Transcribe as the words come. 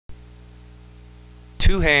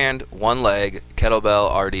Two-hand, one-leg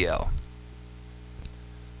kettlebell RDL.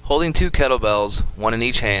 Holding two kettlebells, one in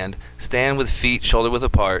each hand, stand with feet shoulder-width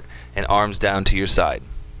apart and arms down to your side.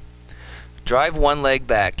 Drive one leg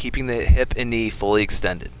back, keeping the hip and knee fully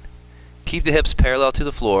extended. Keep the hips parallel to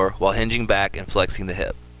the floor while hinging back and flexing the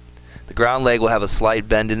hip. The ground leg will have a slight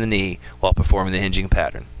bend in the knee while performing the hinging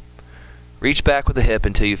pattern. Reach back with the hip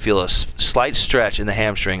until you feel a slight stretch in the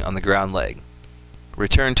hamstring on the ground leg.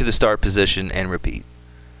 Return to the start position and repeat.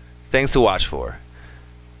 Things to watch for.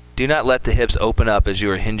 Do not let the hips open up as you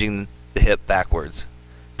are hinging the hip backwards.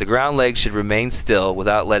 The ground leg should remain still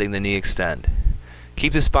without letting the knee extend.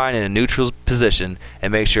 Keep the spine in a neutral position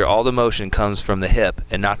and make sure all the motion comes from the hip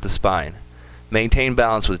and not the spine. Maintain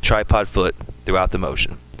balance with tripod foot throughout the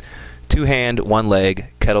motion. Two-hand, one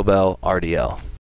leg, kettlebell RDL.